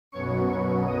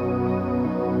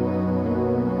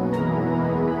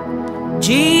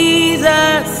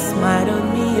Jesus, smile on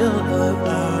me,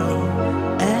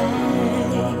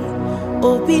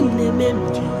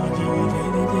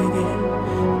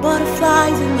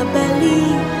 butterflies in my belly,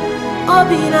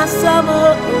 Obina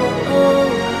summer.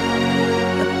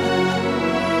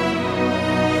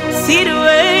 See the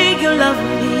way you love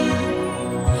me,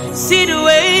 see the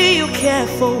way you care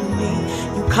for me.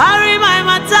 You carry my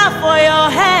matter for your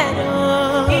head,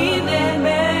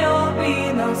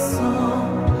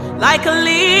 like a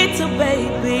little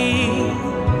baby.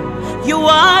 You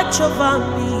watch over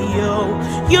me,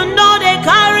 you know they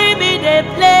carry me, they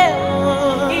play.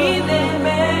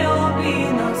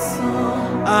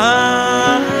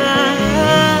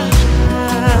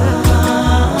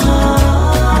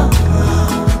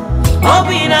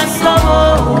 Obina summer.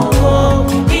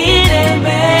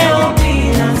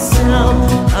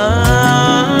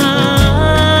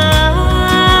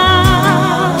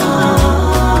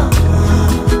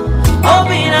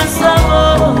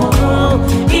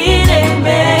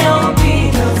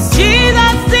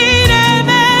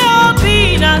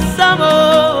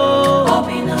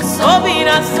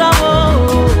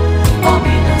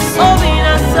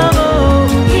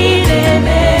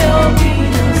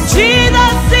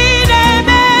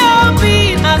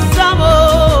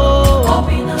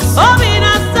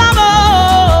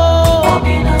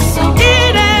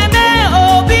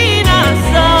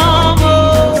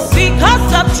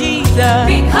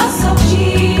 Because of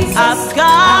Jesus, I've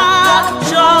got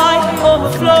joy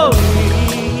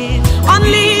overflowing,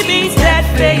 unlimited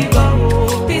favor.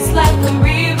 It's like a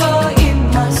river in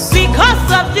my soul.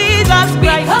 Because of Jesus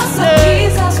Christ,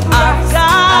 I've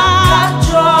got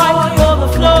joy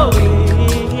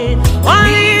overflowing,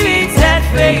 unlimited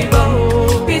favor.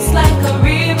 It's like a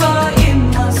river in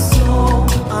my soul.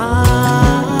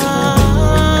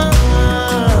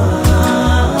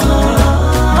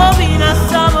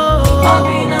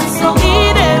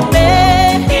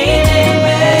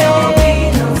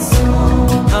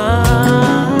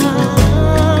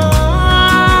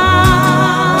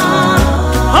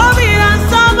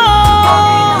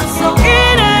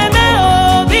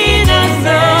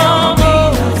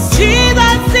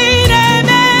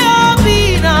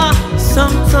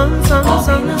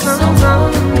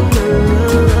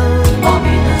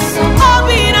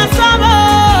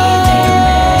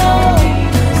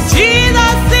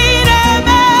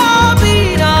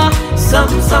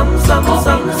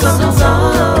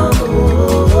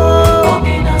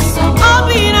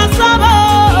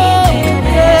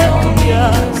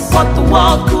 What the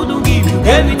world couldn't give, you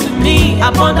gave it to me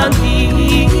abundantly,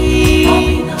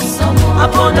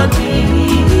 abundantly.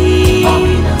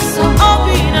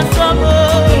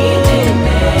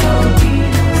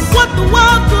 What the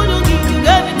world couldn't give, you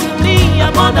gave it to me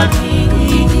abundantly,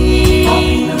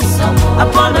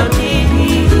 abundantly.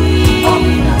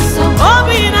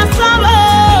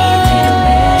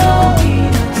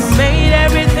 You made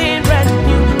everything brand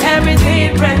new, everything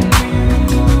brand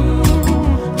new.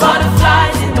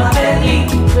 Butterflies in my belly,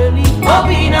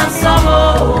 Obina summer.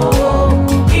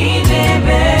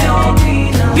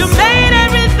 You made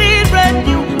everything brand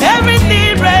new,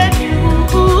 everything brand new.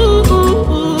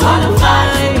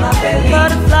 Butterflies in my belly,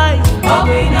 butterflies,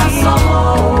 Obina summer.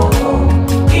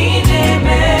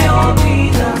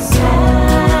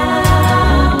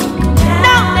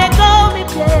 Now they call me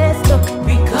blessed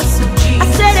because of Jesus. I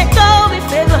said they call me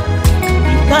favor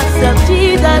because of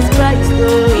Jesus Christ.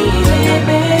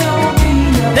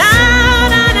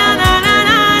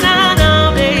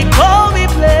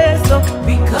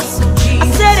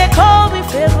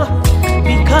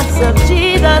 Because of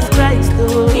Jesus Christ,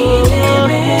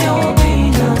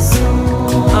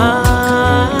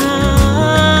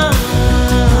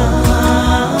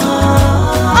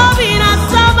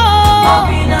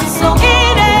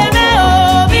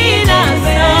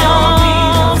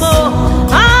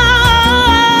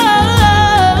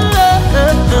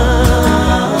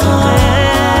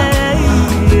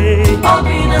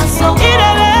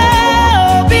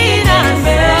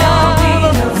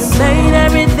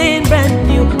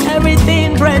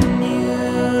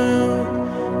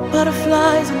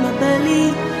 butterflies in my belly,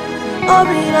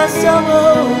 Obina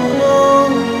summer.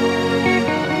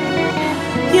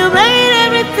 You made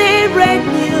everything brand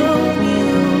new,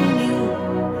 new, new.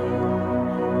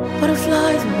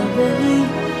 Butterflies in my belly,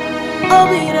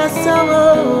 Obina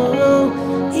summer.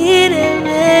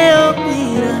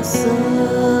 Obina summer.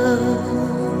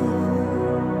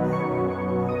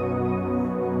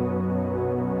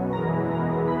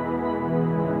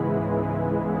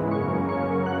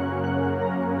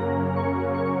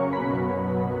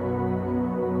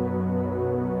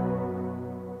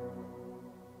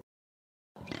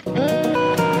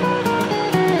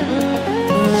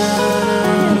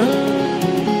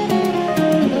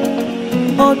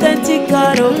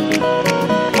 God, oh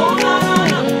na na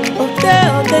na,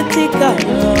 authentic God,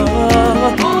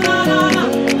 oh na na na,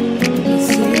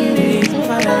 singing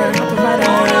Father,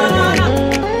 Father, oh na na na,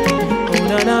 oh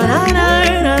na na na na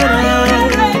na.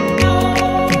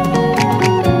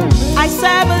 I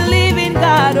serve a living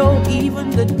God, oh even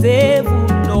the devil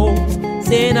knows,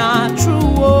 say not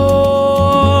true,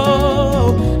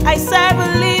 oh I serve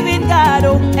a living God,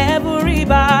 oh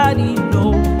everybody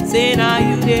knows, say now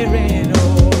you there, oh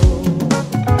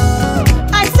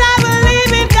I serve a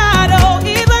living God, oh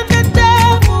even the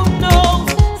devil knows,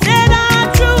 say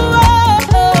not true,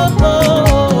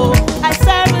 oh I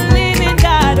serve a living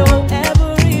God, oh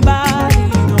everybody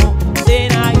knows, say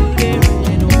now you there,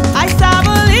 oh I serve a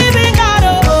living God,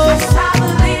 oh I serve a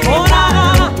living God,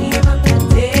 oh even the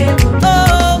devil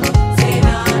knows, say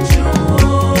not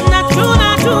true, not true,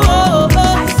 not true, oh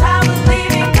I serve a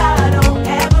living God, oh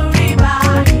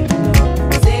everybody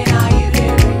knows, say now you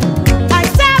there, I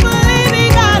serve a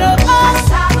living God, oh I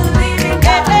serve a living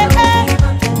God, oh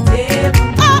even the devil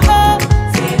knows,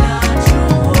 say not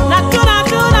true, not true, not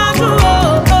true, not true, oh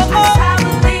I serve a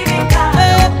living God, oh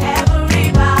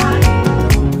everybody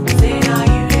knows, say now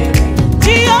you there,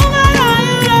 Jehovah, now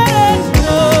you there,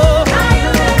 oh now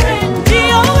you there,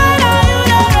 Jehovah, now you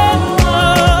there, oh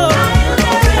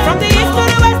from the east to the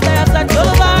west, I have searched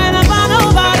over and I found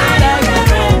nobody like you,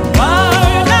 oh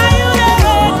now you there,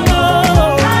 oh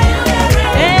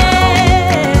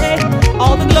hey,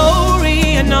 all the glory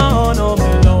and honor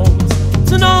belongs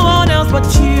to no one else but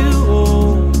you,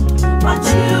 but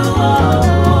you,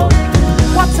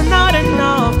 what's not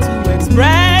enough to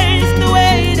express the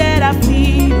way that I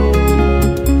feel,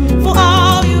 for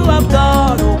all you have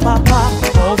done, oh Papa,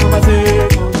 all for my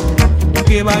sake, you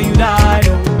came and you died,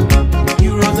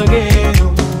 you rose again,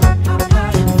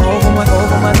 all for my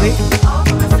sake,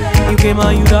 you came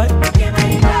and you died,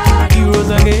 you rose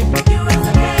again.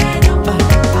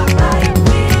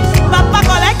 Papa,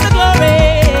 collect the glory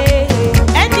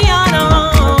and the honor.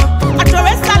 I throw a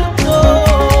salute, oh.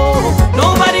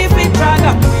 Nobody fit drag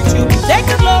up with you. Take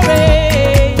the glory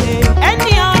and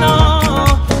the honor.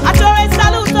 I throw a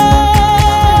salute, oh.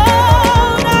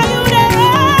 Now you the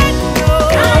reign, oh.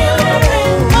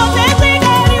 Oh, they say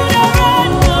that you the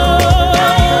reign, oh.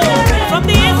 From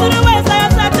the east to the west, I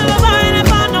have searched to the vine and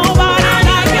found nobody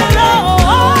like you,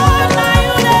 Lord. Now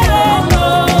you the reign, oh.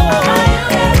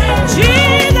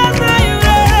 Jesus, now you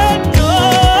the reign, oh.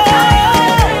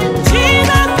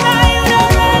 Jesus, now you the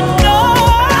reign, oh.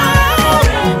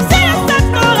 See us that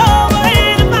all over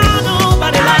in the man,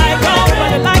 nobody like,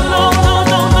 nobody like,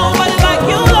 nobody like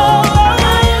you, Lord.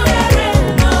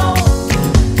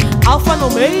 Alpha and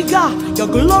Omega, your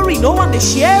glory, no one to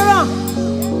share 'em.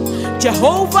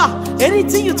 Jehovah,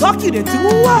 anything you talk, you the do.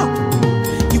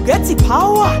 You get the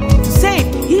power to save,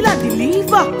 heal and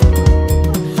deliver.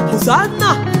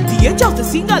 Hosanna, the angels they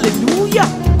sing hallelujah.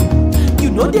 You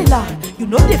know they lie, you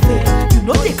know they fail, you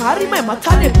know they carry my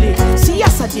matter they play. See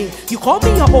yesterday, you call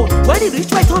me your own. When it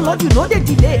reach my turn, Lord, you know they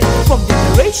delay. From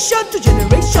generation to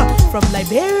generation, from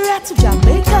Liberia to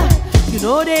Jamaica, you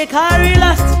know they carry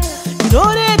last, you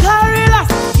know they carry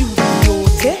last. You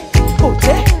ote,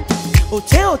 ote,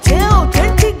 ote, ote,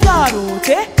 authentic God, ote,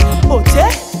 ote,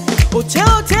 ote,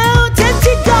 ote,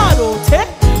 authentic God, ote,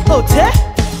 ote,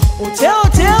 ote,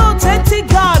 ote, authentic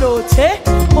God, ote,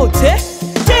 ote.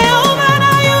 Jehovah,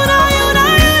 now you, now you,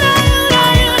 now you, now you,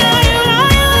 now you, now you, now you,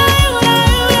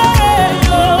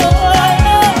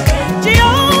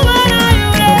 Jehovah, now you,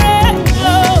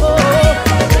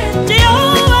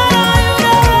 Jehovah,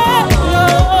 now you,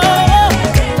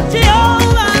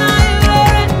 Jehovah,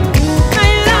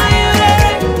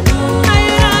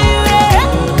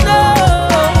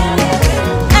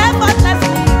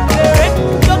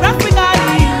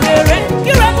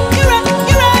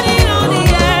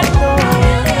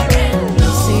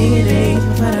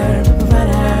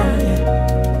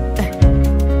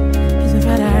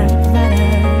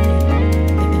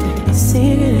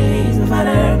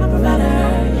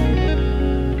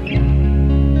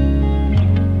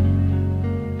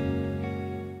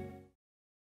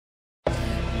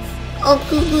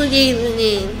 Uncle, good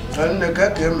evening.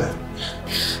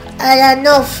 I am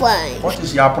not fine. What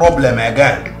is your problem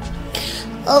again?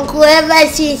 Uncle, ever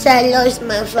since I lost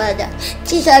my father,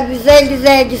 things have been very,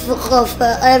 very difficult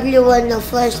for every one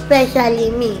of us,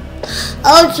 especially me.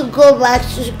 I want to go back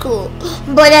to school,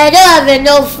 but I don't have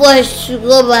enough funds to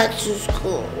go back to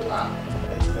school.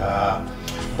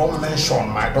 Don't mention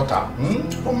my daughter.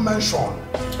 Don't mention.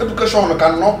 Education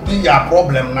cannot be your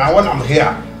problem now when I'm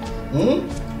here.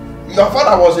 Your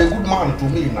father was a good man to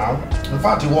me now. In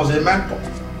fact, he was a mentor.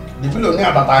 The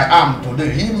billionaire that I am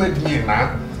today, he made me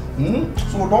now.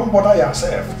 So don't bother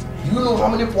yourself. Do you know how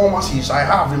many pharmacies I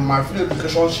have in my free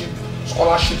education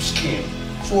scholarship scheme?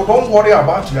 So don't worry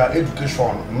about your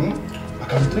education. I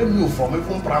can train you from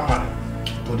even primary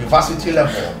to the varsity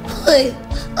level. Hey,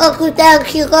 Uncle,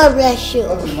 thank you. God bless you.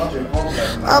 That is not a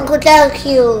problem. Uncle, thank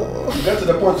you. You get to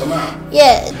the point now?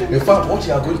 Yeah. In fact, what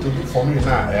you are going to do for me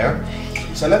now,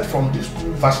 select from these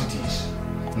two varsities.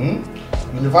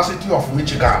 University of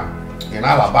Michigan in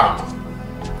Alabama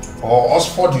or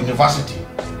Oxford University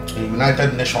in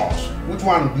United Nations. Which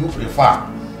one do you prefer?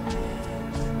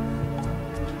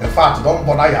 In fact, don't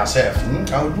bother yourself.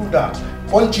 I will do that.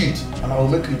 Punch it and I will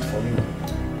make it for you.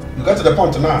 You get to the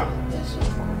point now? Yes, sir.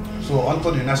 So on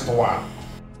to the next one.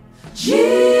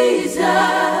 Jesus,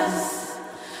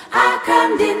 I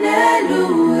can't deny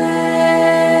you.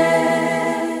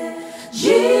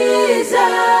 Jesus,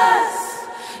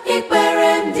 ik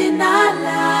ben deny.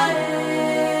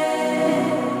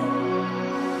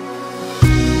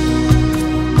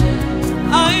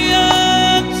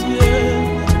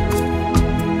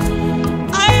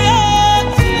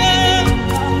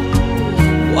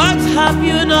 What have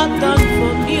you not done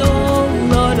for me, oh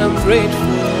Lord? I'm grateful.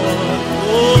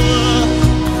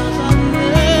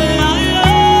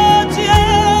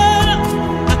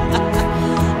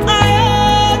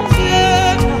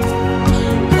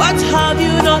 What have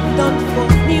you not done for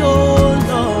me, oh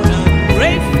Lord? I'm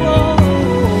grateful.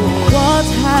 What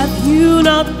have you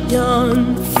not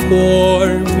done for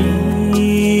me?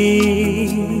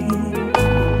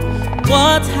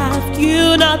 What have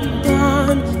you not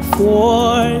done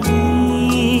for me?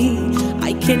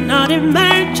 I cannot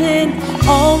imagine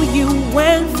all you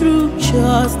went through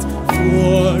just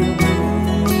for me.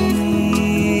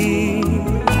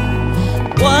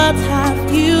 What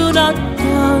have you not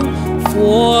done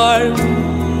for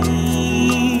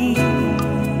me?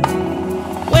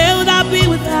 Where would I be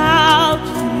without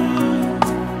you?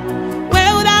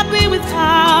 Where would I be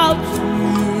without you?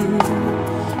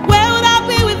 Where would I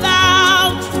be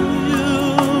without you?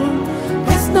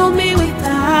 There's no me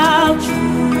without you.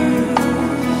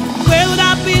 Where would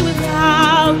I be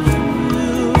without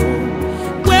you?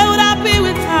 Where would I be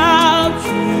without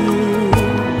you?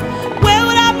 Where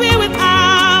would I be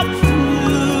without you?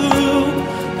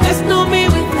 There's no me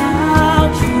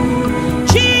without you.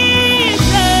 Jesus,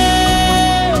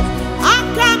 I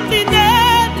can't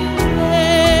deny you.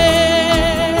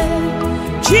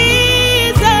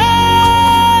 Jesus,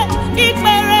 ik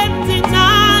ben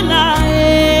deny.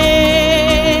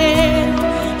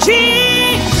 Jesus,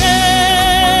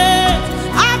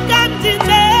 I can't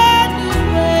deny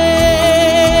you.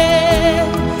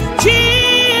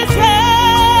 Jesus,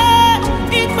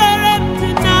 ik ben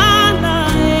deny.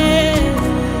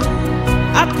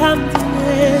 I can't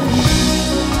deny you.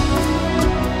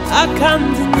 I can't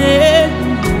deny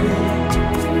you.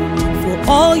 For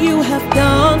all you have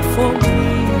done for me,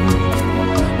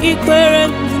 ik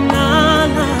ben deny.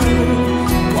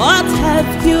 What have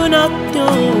you not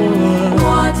done?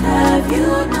 What have you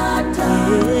not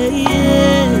done?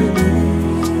 Yeah.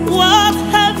 What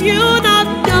have you not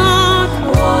done?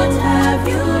 What have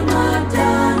you not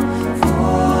done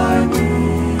for me?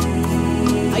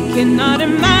 I cannot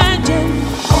imagine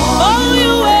all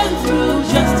you went through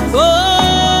just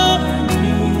for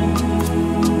me.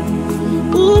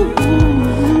 Ooh.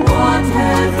 What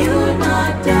have you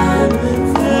not done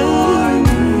for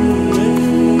me?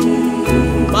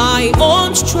 My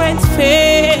own strength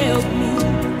failed me.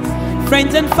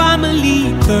 Friends and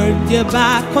family turned their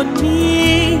back on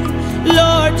me.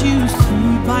 Lord, you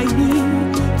stood by me.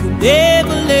 You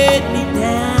never let me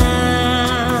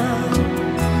down.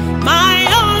 My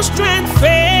own strength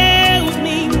failed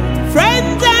me.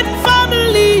 Friends and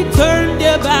family turned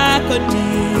their back on me.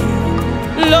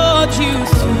 Lord, you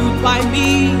stood by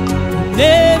me. You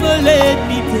never let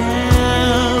me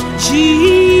down.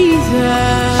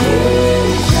 Jesus.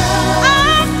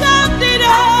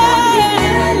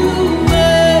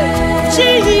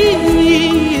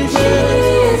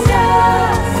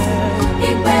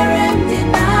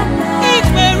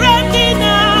 Ik ben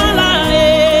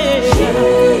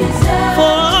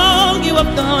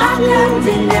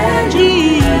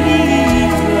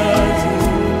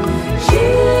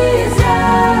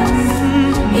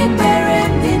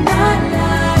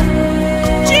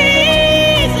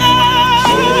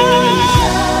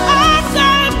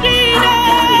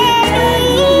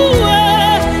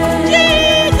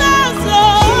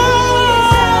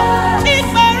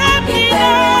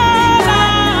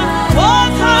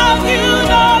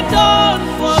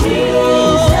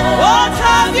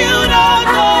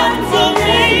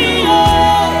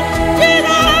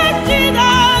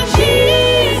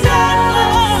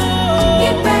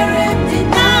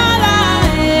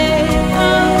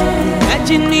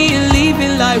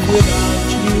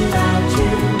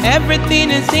Everything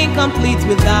is incomplete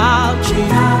without you.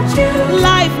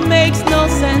 Life makes no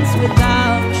sense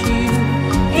without you.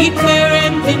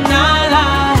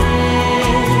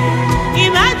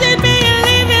 Imagine me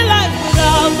living life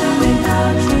without you.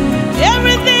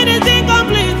 Everything is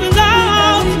incomplete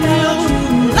without you.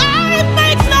 Life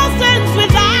makes no sense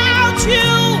without you.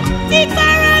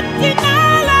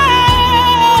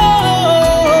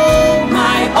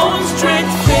 My own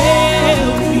strength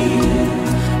failed me.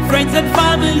 Friends and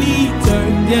family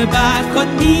turned their back on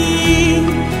me.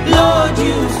 Lord,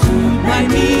 you stood by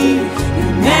me. You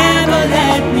never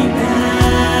let me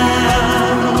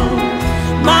down.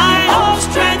 My own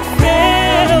strength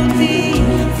failed me.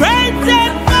 Friends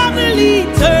and family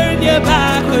turned their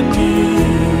back on me.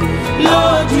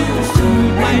 Lord, you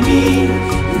stood by me.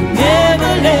 You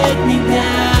never let me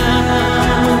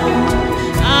down.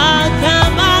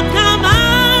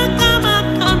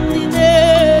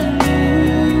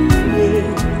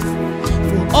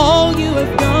 For all you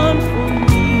have done for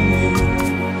me.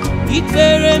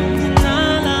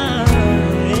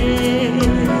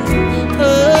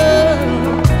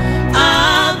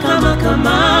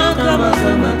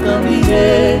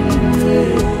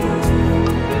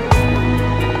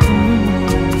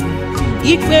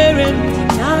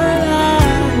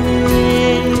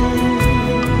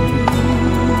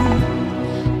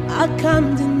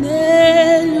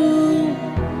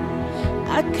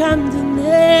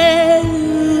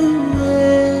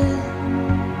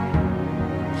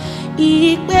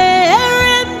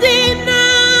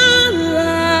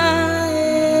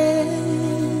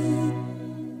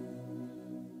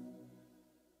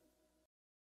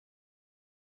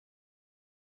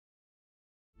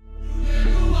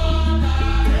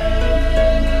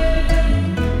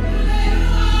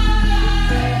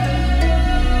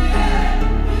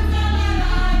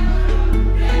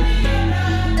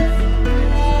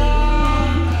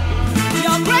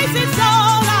 Your grace is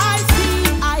all I see.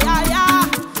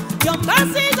 Your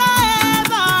mercies are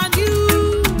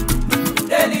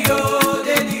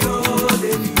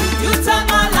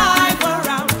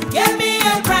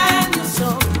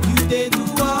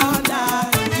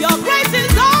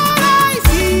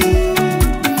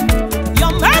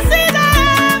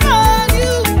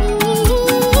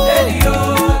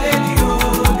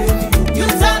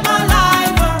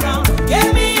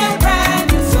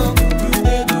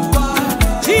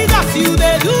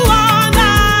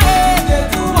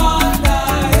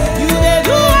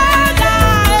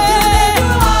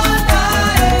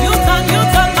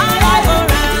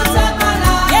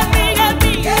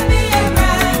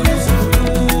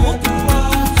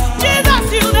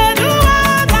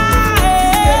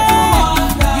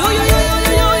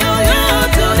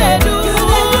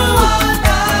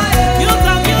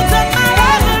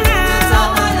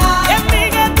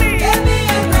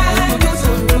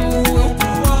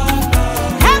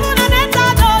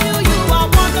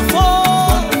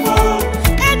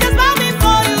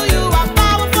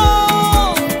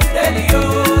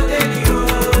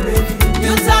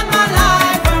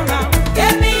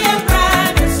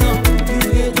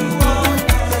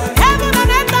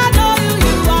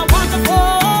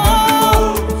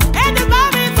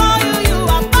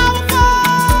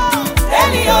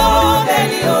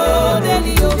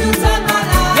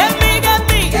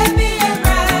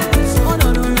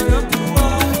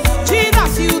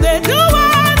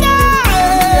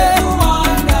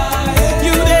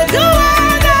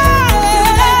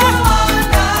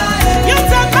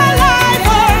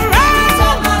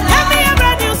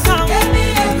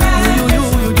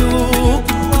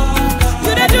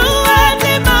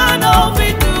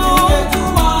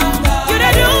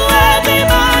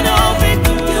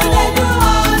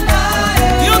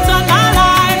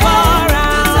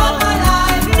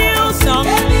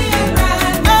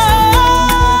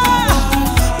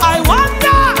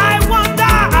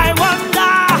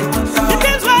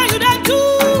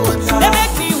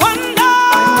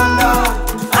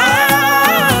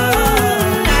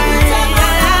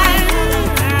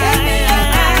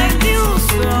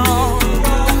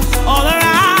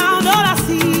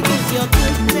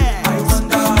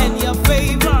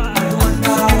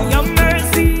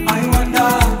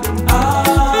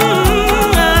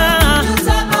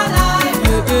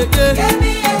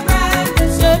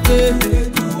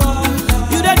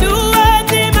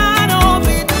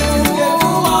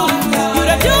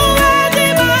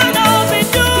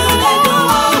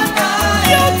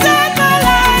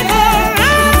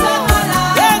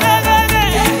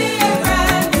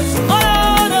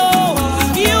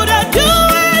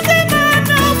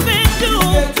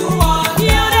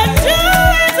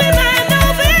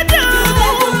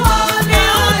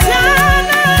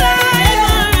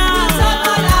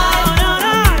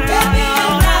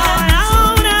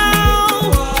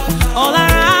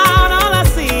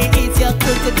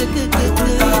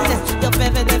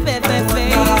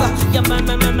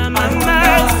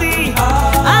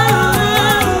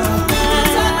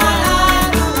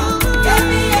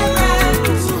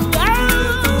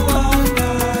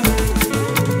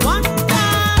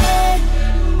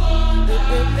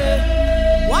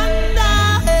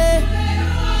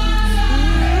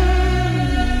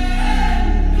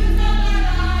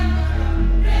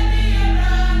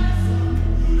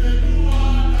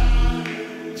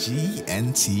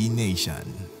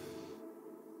Nation.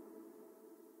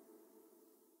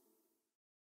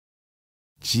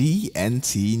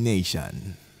 GNT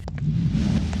Nation.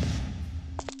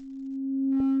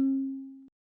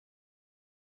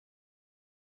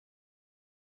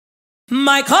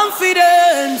 My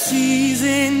confidence is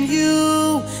in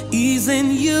you, is in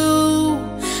you.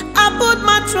 I put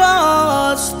my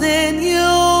trust in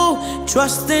you,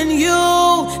 trust in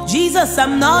you. Jesus,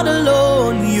 I'm not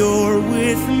alone, you're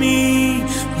with me,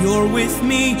 you're with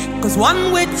me. 'Cause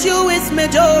one with you is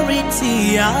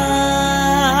majority.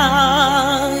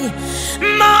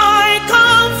 My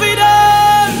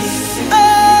confidence,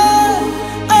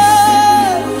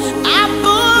 I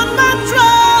put my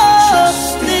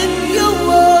trust in you.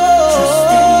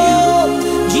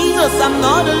 Jesus, I'm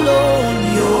not alone,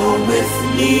 you're with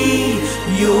me,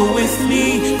 you're with me.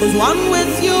 'Cause one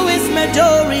with you is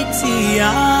majority.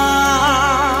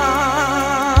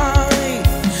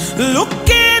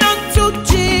 Looking unto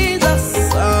Jesus,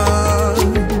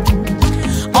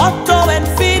 author and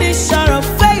finisher of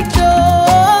faith.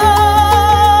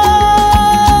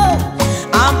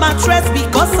 I'm at rest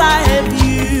because I have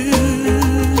you.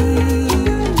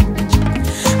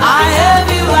 I have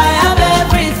you, I have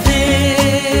everything.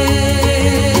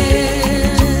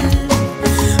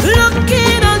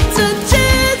 Looking unto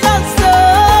Jesus,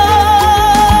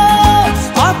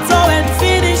 author and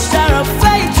finisher of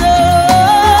faith.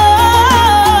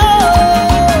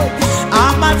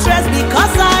 I'm at rest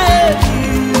because I have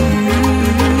you.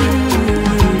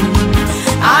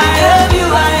 I have you,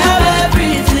 I have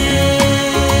everything.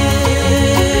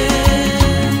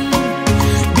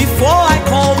 Before I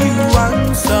call you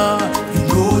answer, you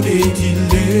know they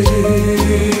delay.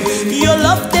 Your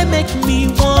love, they make me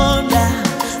wonder,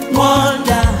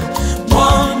 wonder,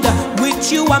 wonder. With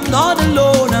you I'm not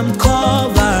alone, I'm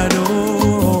covered.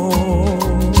 Oh,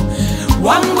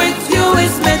 one with you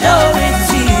is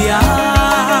majority.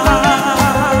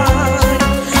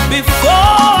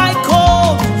 Before I call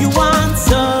you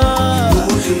answer,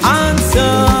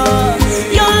 answer.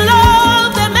 Your love,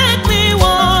 they make me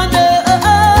wonder.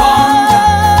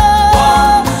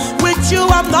 With you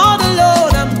I'm not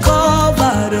alone, I'm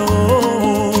covered.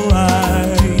 Oh,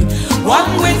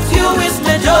 one with you is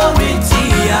majority.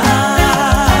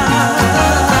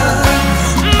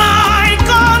 My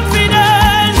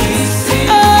confidence,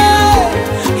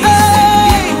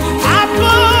 I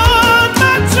put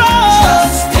my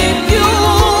trust in you.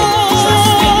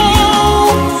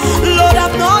 Lord,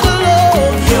 I'm not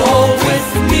alone, you're with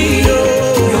me,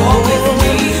 you're with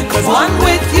me. 'Cause one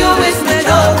with you is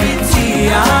majority.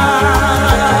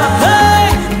 Hey,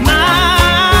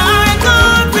 my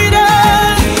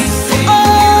confidence,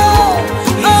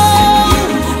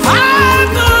 I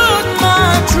put my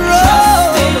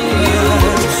trust in you.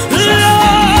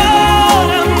 Lord,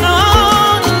 I'm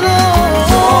not alone,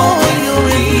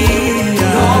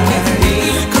 you're with me,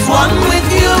 'cause one with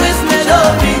you is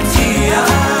majority.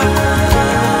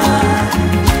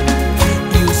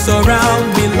 You surround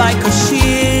me like a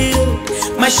shield,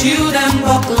 my shield and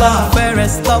buckler,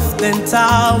 fairest of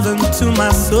 10,000 to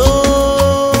my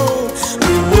soul.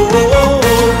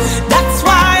 That's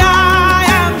why I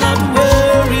am not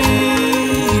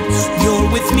worried. You're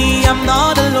with me, I'm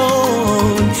not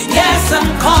alone. Yes, I'm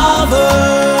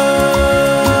covered.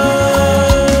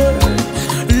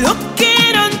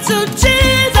 Looking unto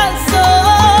Jesus,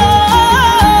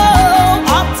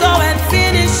 author and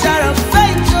finisher of faith.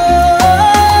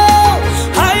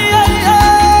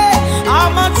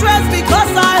 I'm at rest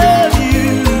because I have you.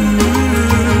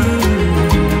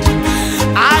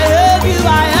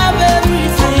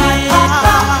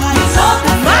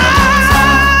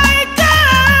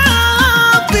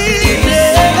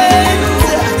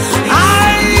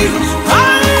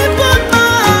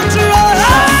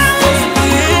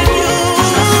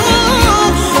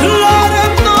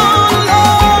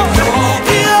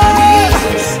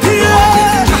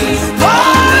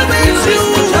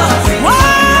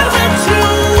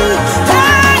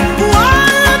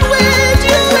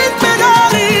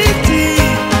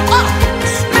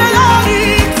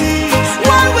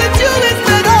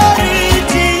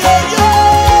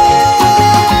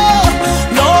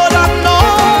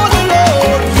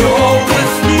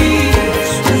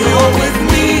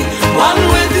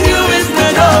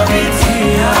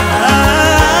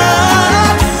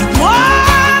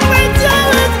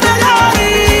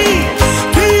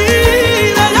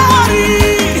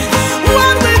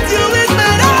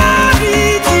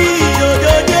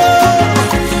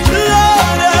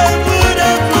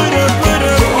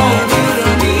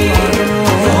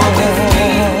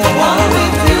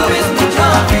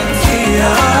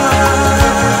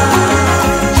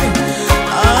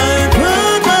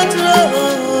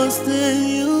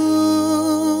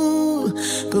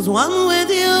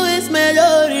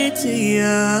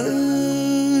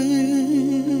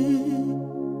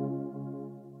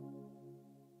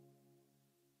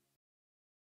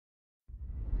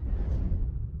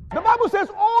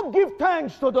 give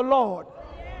thanks to the Lord,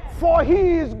 for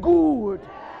he is good,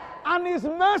 and his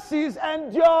mercies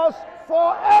endures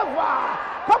forever.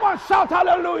 Come on, shout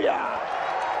hallelujah.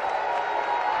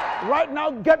 Right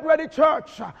now, get ready,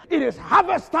 church. It is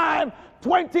harvest time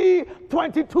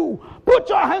 2022. Put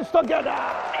your hands together.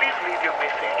 Please leave your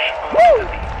message. Woo!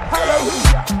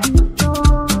 Hallelujah.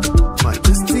 My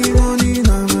testimony,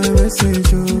 now my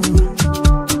message.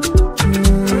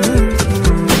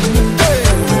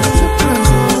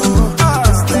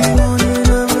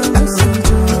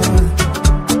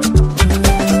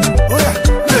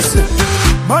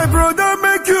 My brother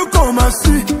make you come and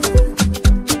see.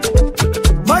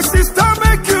 My sister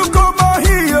make you come and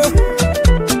hear.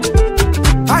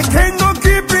 I cannot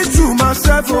keep it to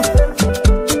myself.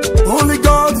 Only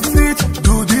God fit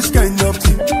do this kind of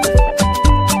thing.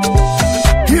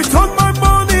 He turned my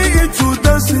money into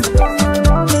dancing.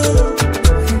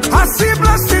 I see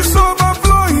blessings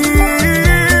overflowing.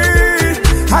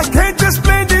 I can't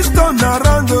explain this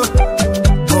turnaround,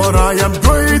 but I am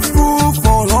grateful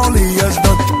for all he has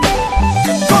done.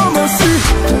 Come and see,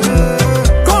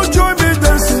 come join me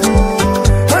dancing,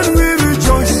 and we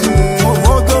rejoice for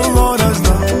what the Lord has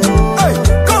done. Hey,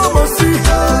 come and see,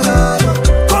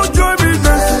 come join me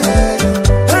dancing,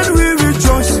 and we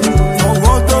rejoice for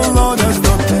what the Lord has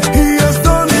done. He has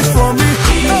done it for me.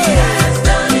 He has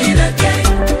done it again.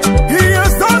 He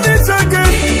has done it again.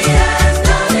 He has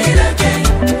done it again.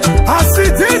 As he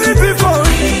did it before.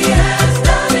 He has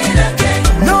done it again.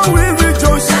 Now we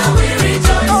rejoice. Now we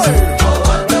rejoice. Hey. For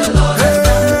what the Lord has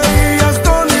done. He has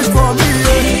done it for me.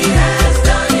 He has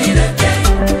done it again.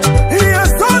 He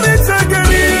has done it again.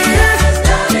 He has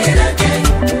done it again.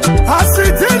 As he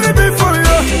did it before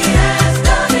you. He has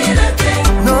done it again.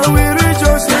 Now we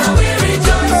rejoice. Now we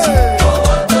rejoice. Hey. For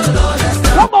what the Lord has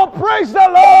done. Come on, praise the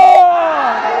Lord.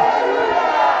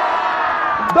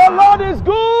 The Lord is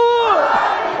good.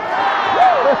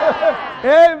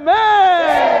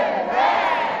 Amen.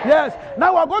 Yes.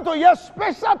 Now we're going to hear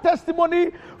special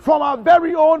testimony from our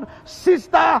very own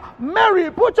sister Mary.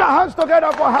 Put your hands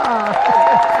together for her.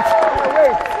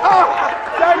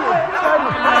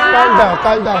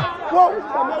 Calm down. Whoa.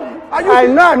 Are you I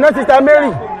know I'm not Sister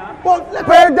Mary.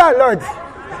 Praise the Lord.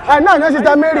 I know I'm not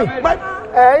Sister Mary. But,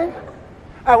 Hey,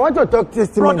 I want to talk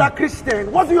testimony. Brother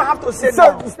Christian, what do you have to say So,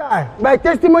 now? sir, my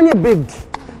testimony big.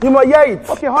 You must hear it.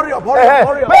 Okay, hurry up, hurry up,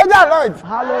 hurry up. Praise the Lord.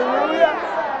 Hallelujah.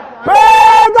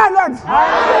 Praise the Lord.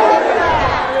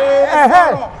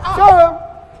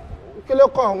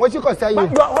 So, what you can say?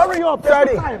 But you are hurry up. Take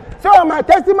Sorry. your time. So, my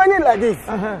testimony like this.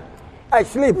 I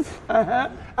sleep.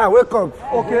 I wake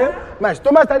up. Okay. My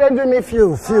stomach started doing me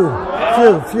feel. I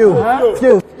say,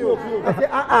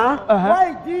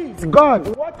 why this? God,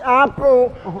 what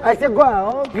happened? I say, God,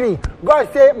 I'm hungry. God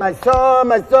say, my son.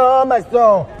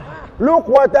 Look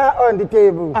water on the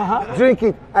table. Drink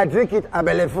it. I drink it. I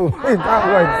belly full. That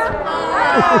words.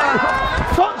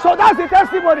 So that's the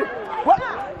testimony.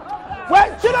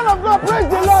 Well, children of God, praise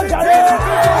the Lord.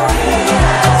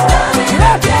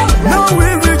 Now we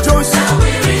rejoice. Now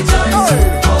we rejoice.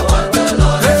 For what the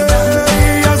Lord has done. He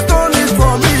has done it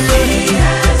for me. He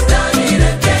has done it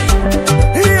again.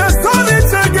 He has done it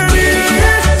again. He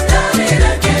has done it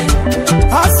again.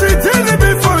 As he did it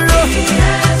before you. He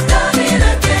has done it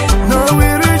again. Now we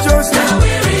rejoice. Now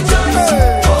we rejoice.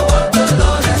 For what the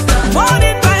Lord has done.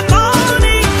 Morning by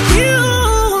morning,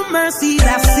 new mercies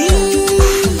I see.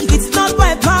 It's not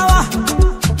by power,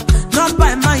 not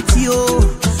by might, yo.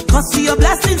 'Cause your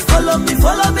blessings follow me,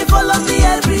 follow me, follow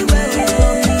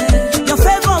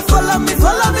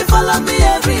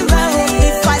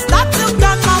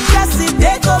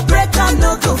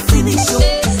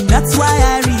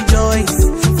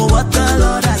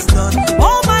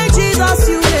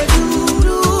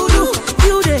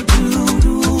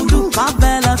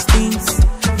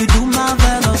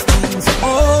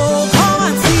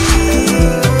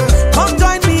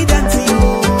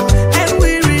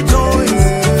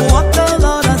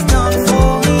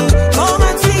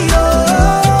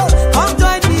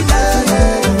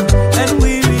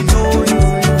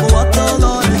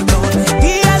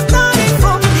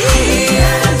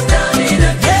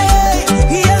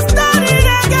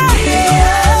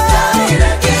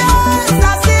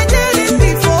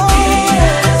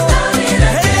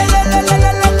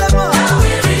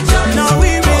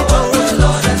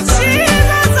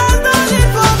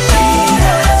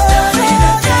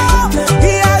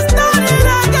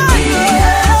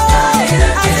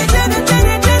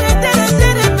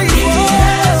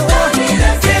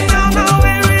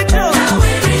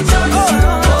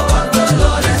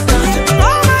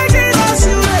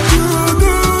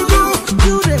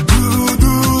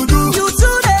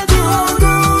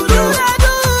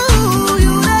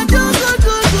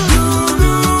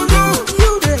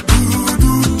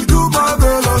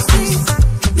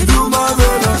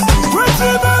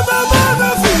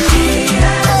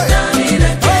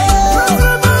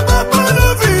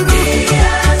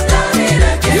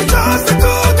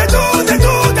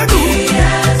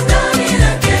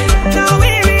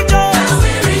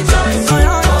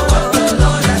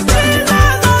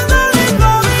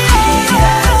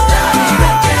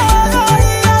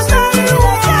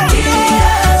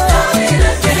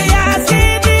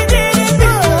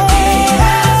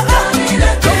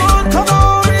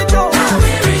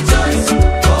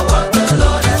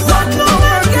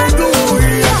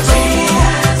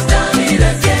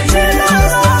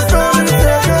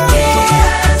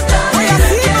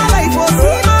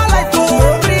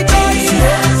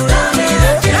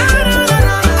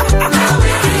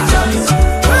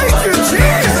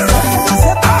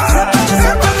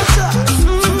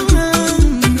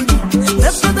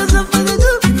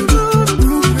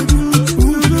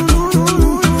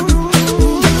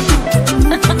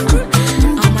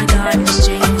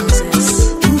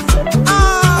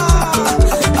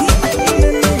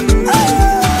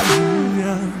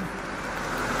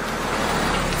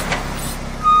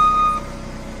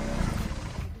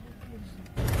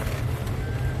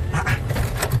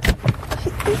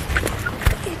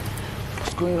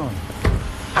going on?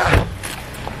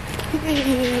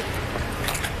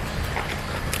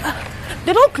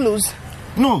 They don't close.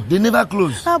 No, they never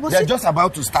close. They're just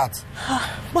about to start.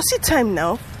 But see time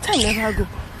now. Time never go.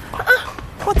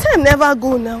 But time never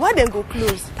go now. Why they go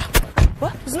close?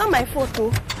 What? It's not my fault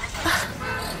though.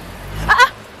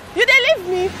 You they leave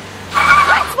me?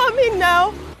 Wait for me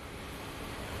now.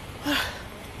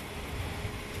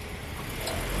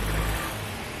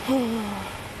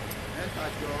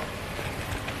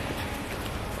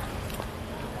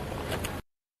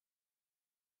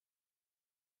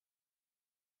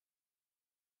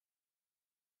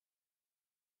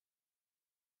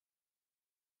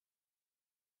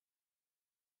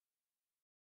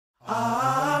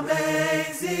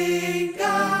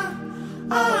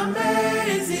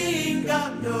 Amazing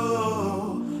God,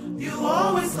 no, you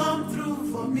always come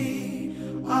through for me.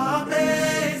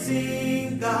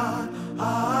 Amazing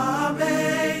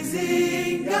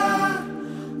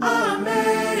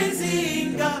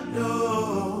God,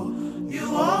 no,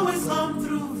 you always come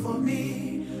through for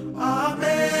me.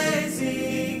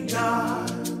 Amazing God.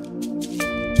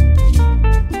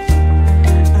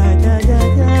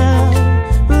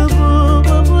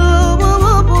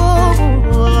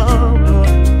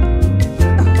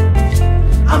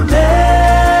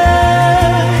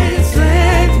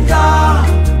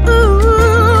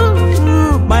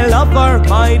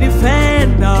 My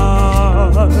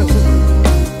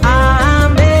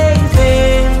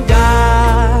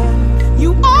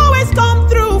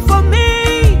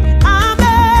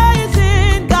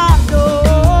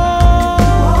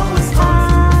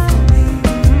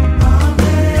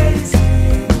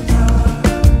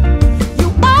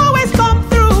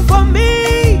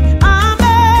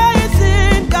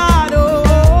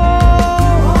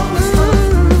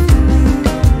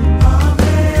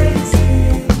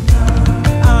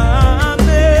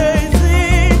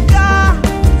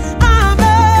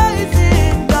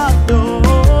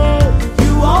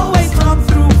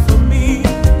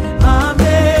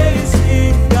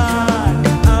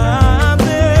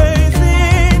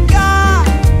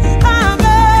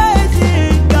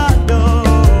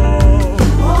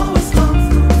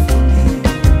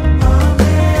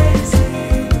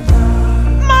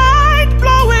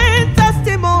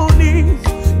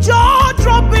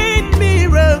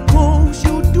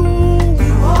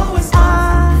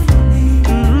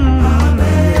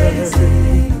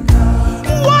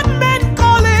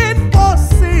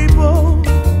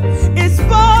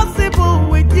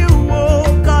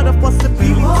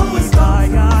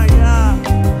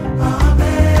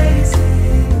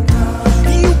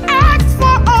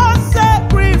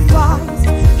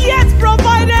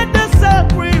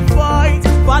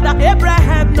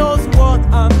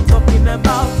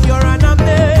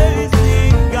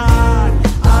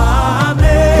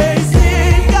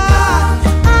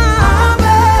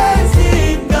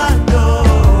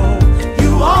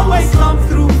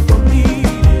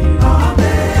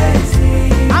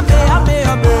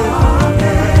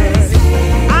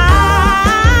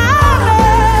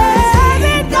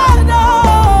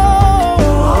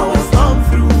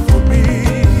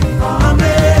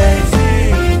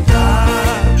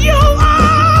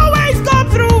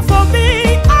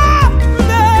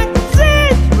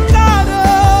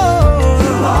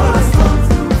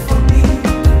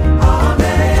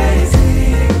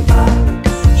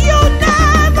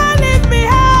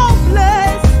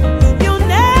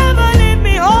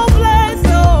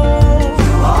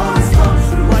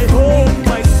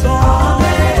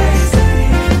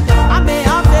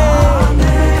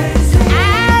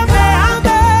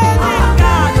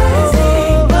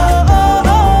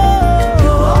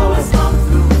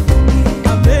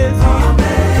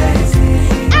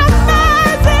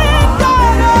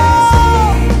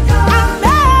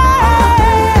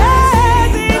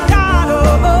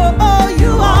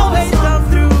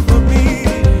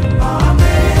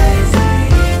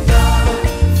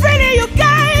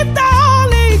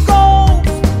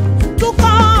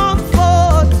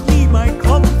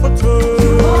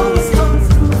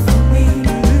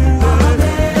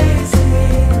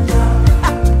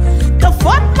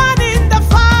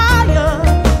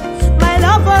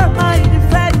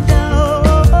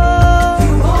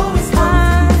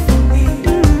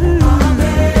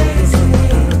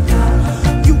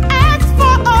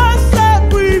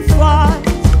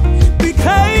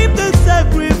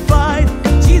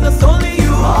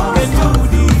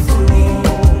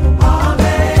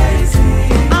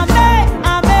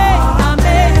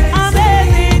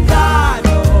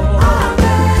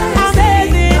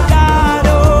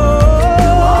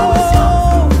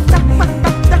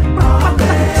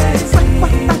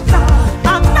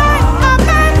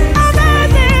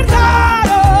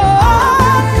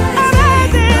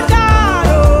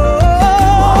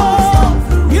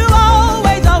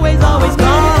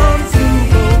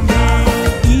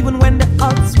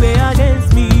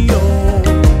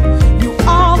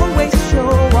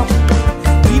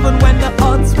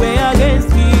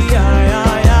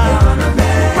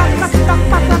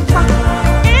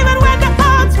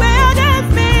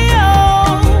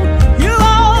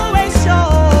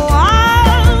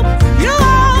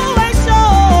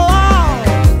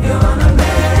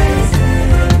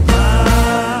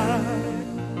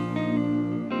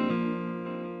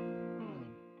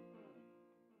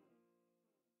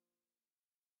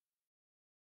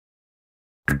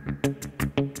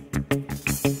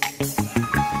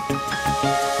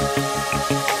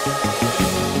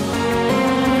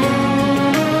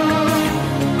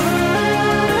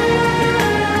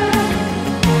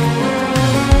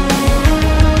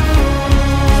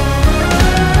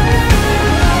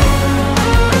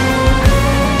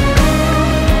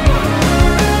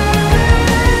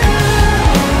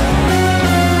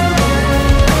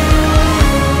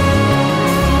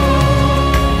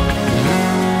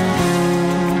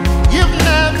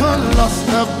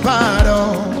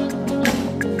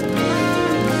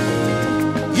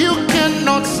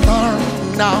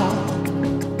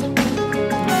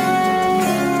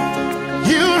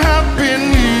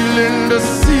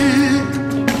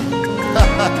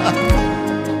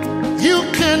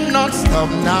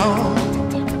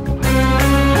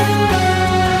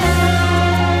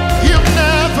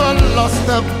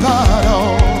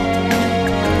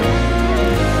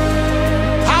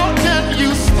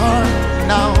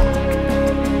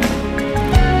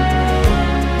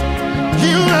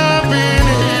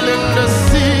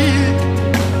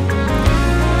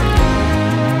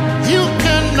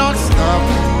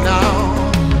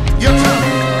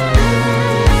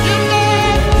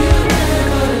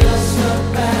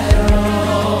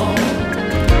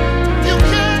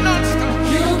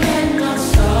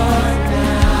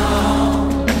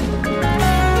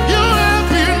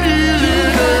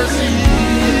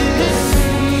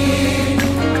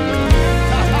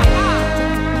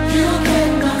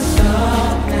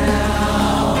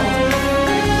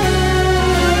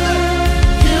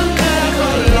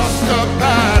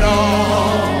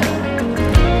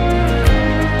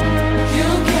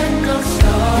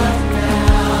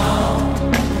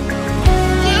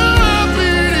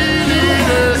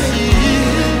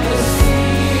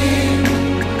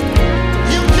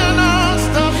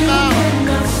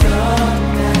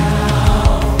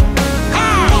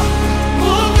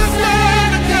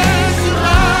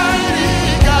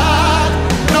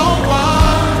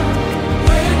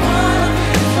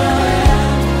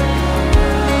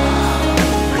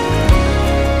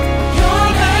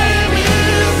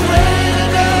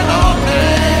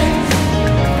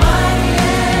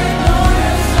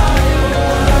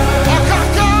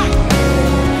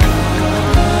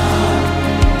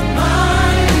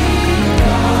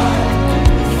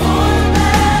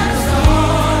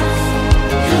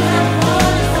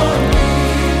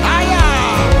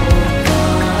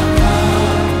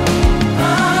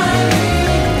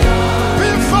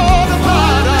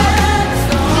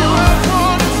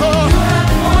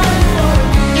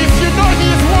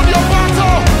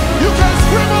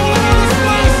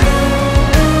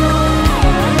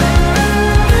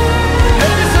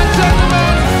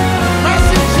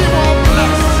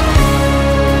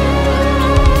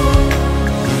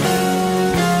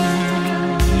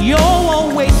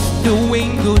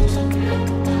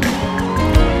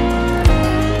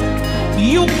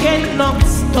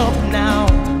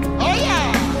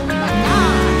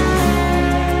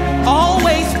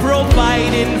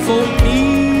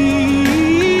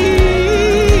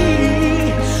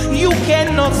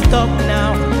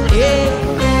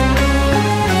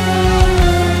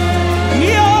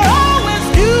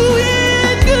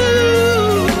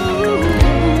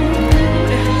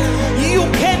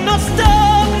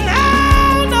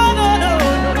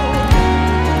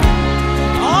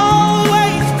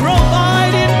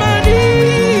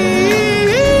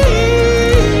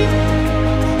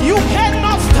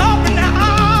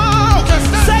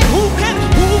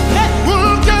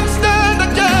Who can stand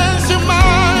against your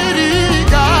mighty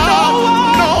God?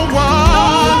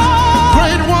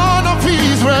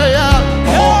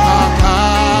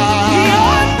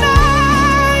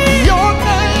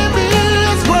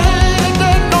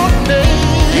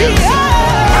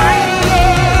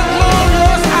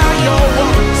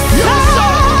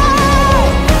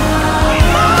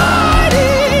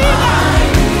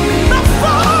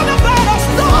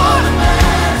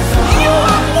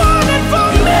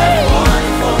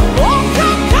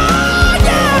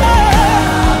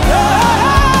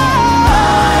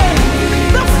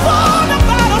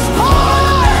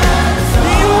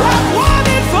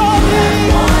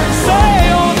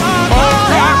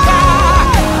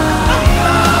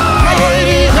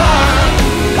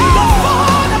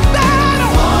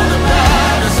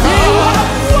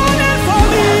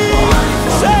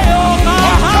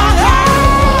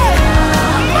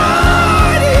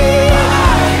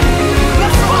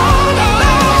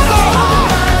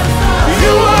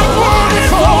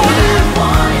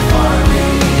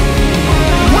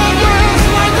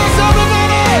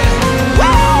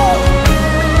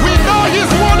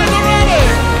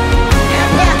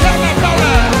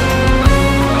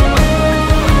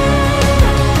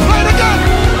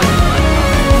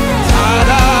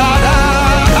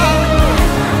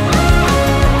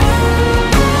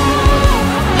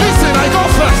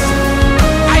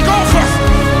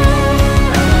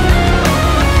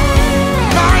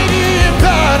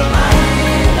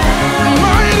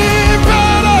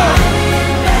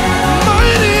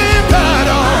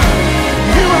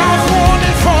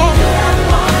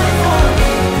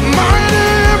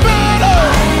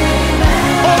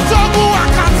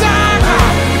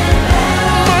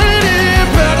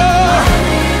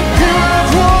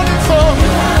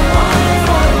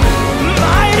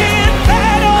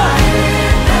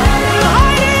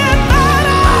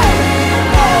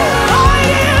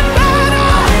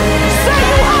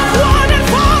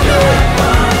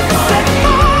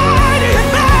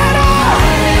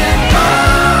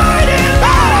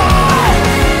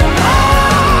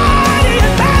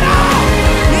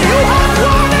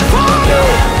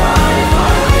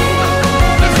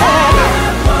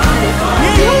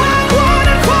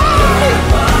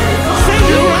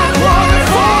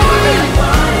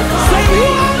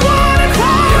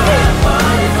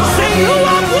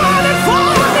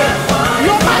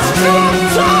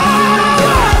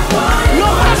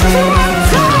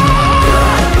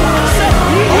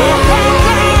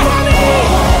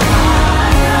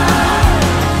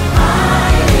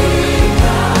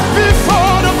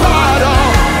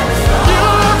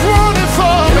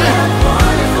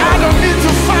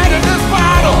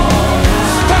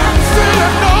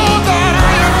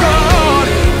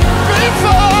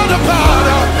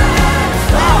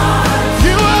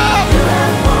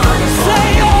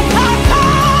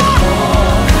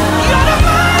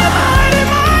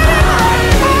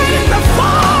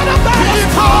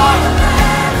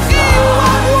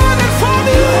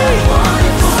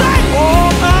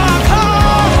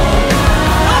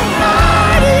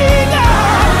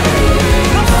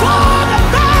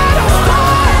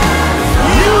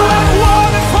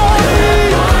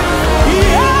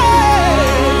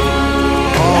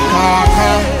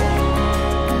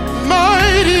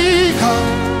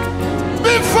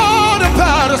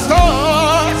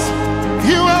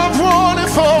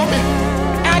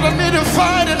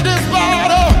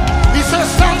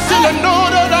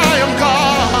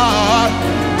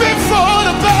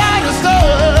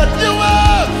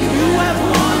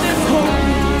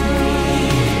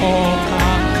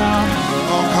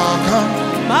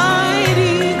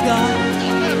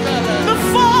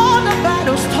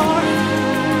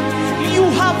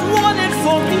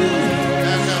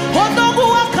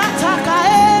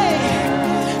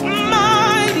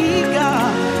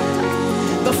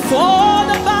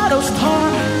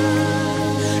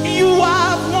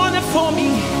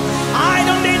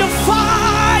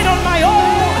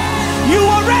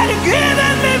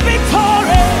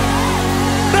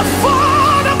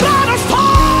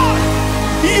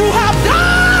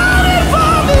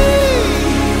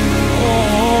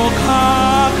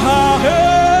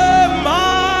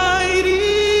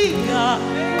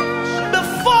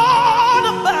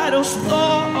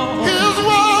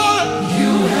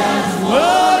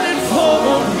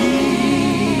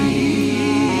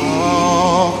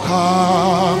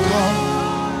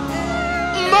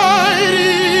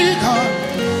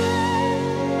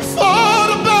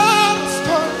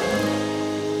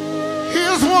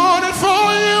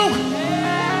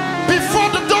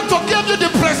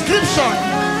 condition,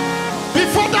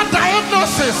 before the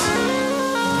diagnosis,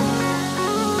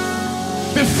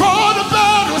 before the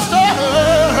battle starts,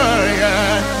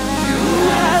 you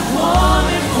have won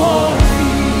it for me.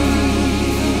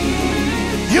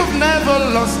 You've never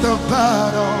lost a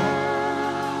battle.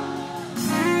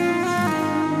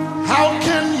 How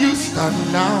can you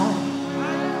stand now?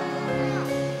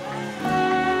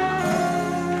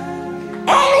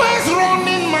 Always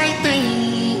running my things.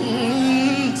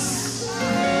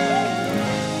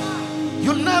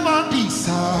 You'll never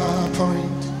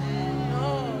disappoint.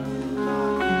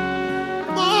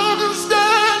 Who can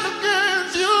stand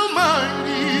against you,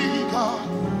 mighty God?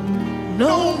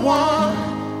 No one.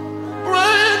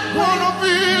 Great one of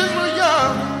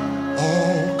Israel.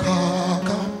 Oh,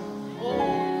 Kaka.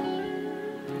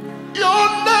 Your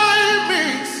name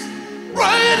is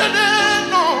greater than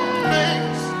all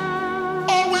names.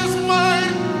 Always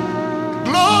mine,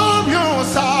 glorious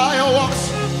fireworks.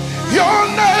 Your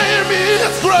name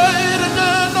is greater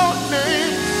than all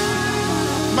names.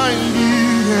 Mighty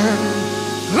and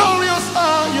glorious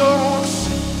fireworks.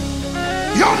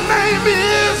 Your name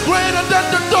is greater than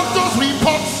the doctor's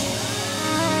reports.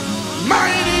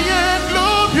 Mighty and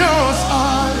glorious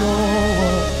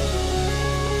fireworks.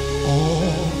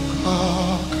 Oh,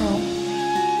 come,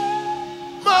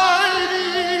 mighty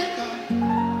God.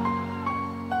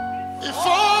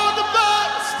 Before the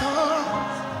battle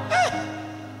starts,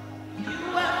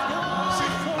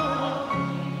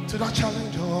 to that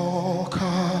challenge, oh,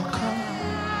 come.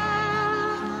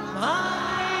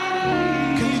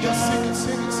 Can you just sing it,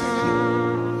 sing it, sing it?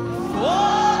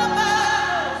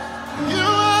 You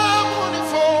have won it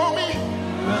for me.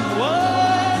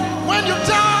 When you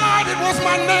died, it was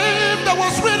my name that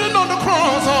was written on the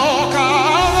cross. Oh, God.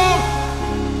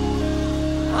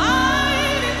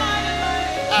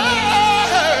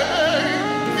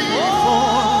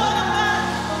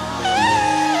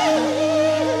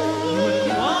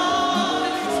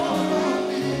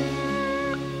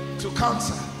 To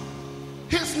cancer,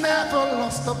 he's never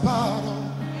lost a battle.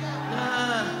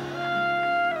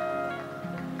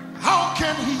 How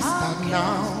can he stand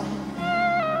now?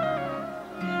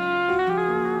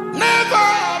 Never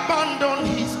abandon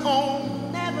his own.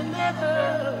 Never.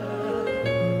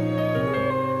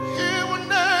 He will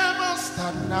never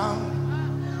stand now.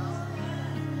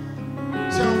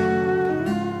 So,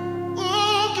 who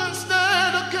can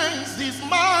stand against this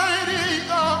mighty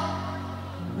God?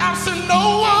 I see no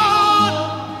one,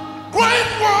 great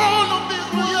one of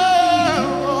Israel.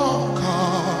 Oh,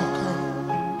 God.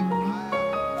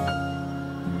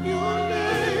 Your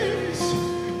name is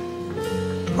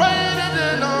greater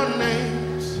than our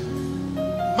names.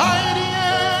 Mighty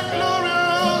and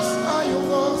glorious are your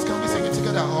words. Can we sing it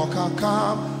together? Oh,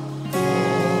 come.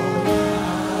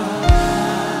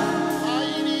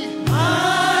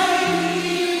 Mighty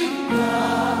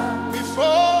God.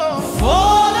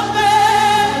 Before the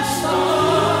battle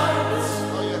starts,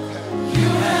 oh, yeah. You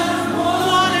have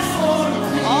won it for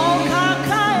me. Oh,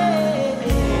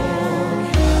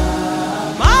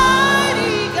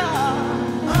 mighty God.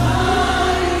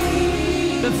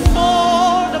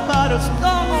 Before the battle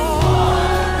starts,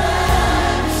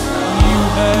 you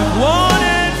have won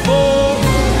it for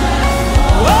me.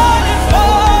 Won it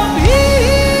for me.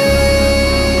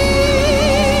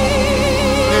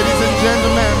 Ladies and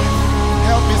gentlemen,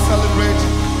 help me celebrate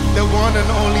the one and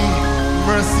only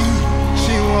Mercy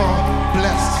Chinwo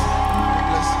Blessed.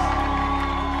 Blessed.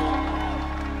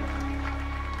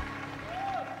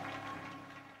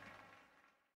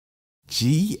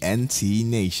 GNT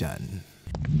Nation.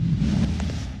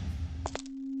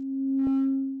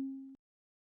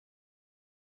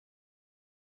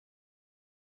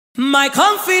 My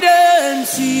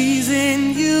confidence is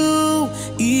in you,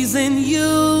 is in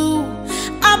you.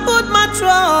 I put my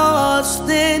trust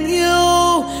in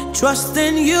you, trust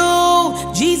in you.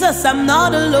 Jesus, I'm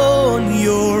not alone,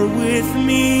 you're with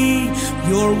me,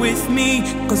 you're with me.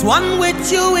 Cause one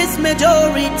with you is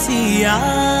majority.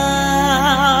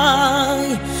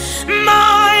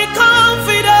 My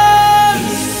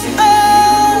confidence,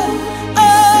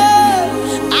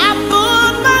 I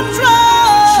put my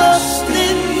trust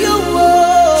in you,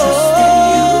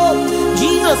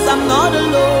 Jesus, I'm not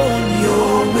alone,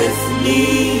 you're with me,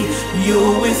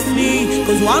 you're with me.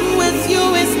 Cause one with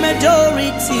you is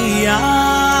majority.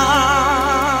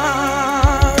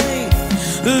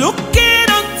 Looking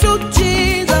unto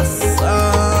Jesus,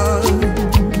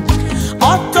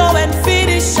 author and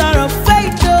finisher of faith.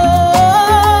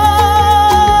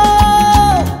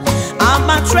 I'm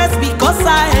at rest because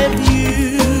I have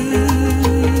you.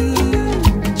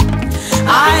 I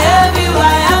have you, I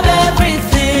have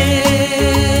everything.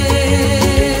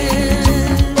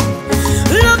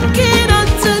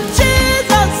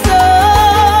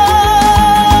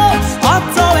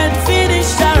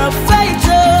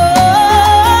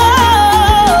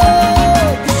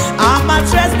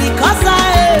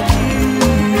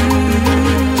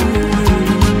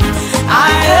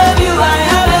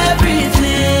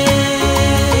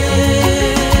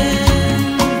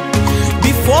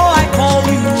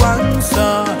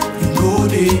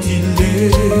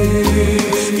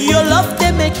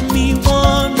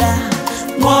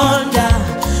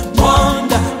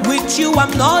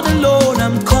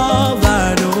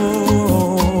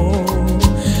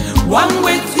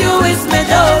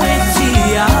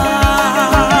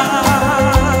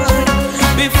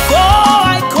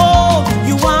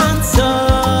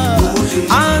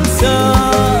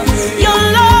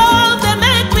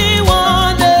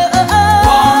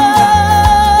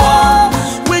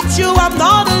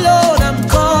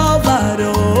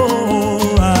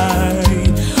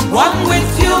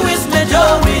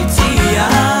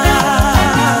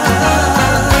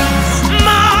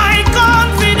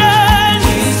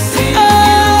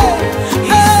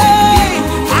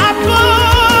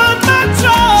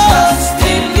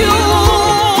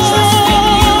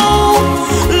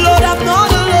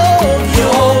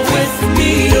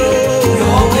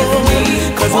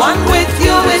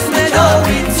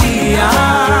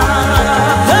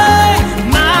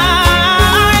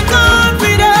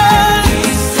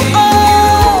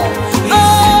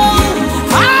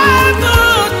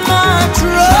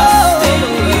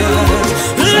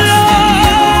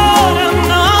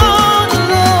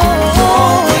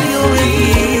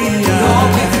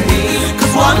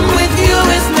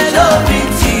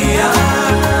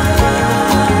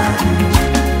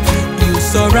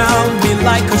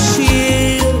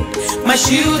 my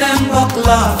shield and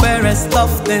buckler, fairest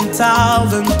of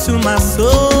 10,000 to my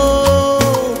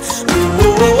soul.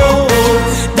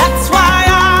 That's why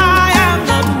I am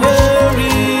not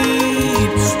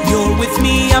worried. You're with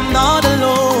me, I'm not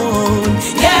alone.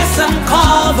 Yes, I'm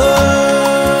covered.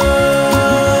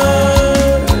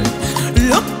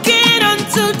 Looking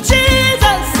unto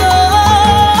Jesus, oh,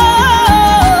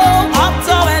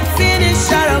 author and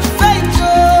finisher of faith, oh.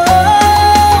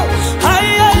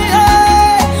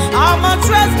 I'm at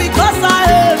rest because I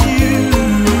have you.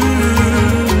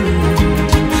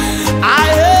 I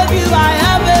have you, I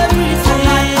have everything.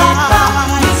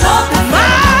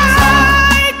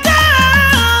 My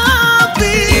God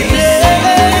be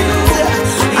blessed.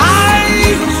 I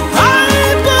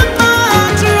put my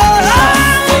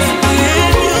trust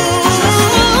in you.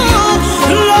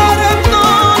 Lord, I'm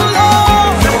not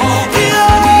alone.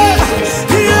 Yeah.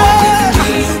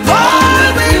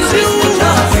 One with you.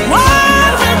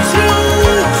 One with you.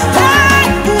 Hey,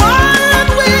 one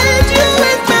with you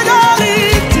is melody.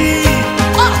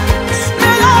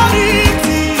 Melody.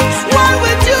 One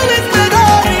with you is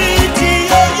melody.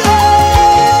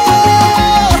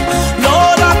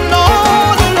 Lord, I'm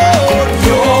not alone.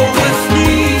 You're with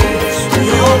me.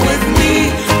 You're with me.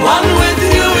 One with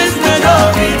you is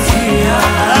melody.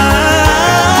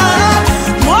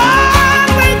 One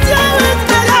with you is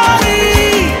melody.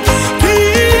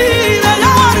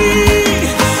 Melody.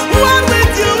 One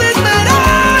with you is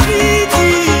melody.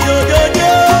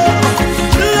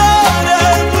 Lord, I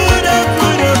put up.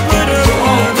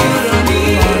 You're with me.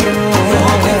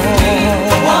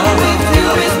 One with you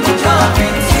is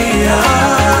majority.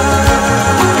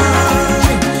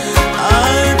 I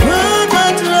put my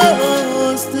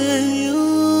trust in you,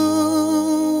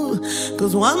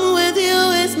 'cause one with you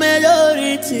is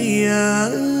majority.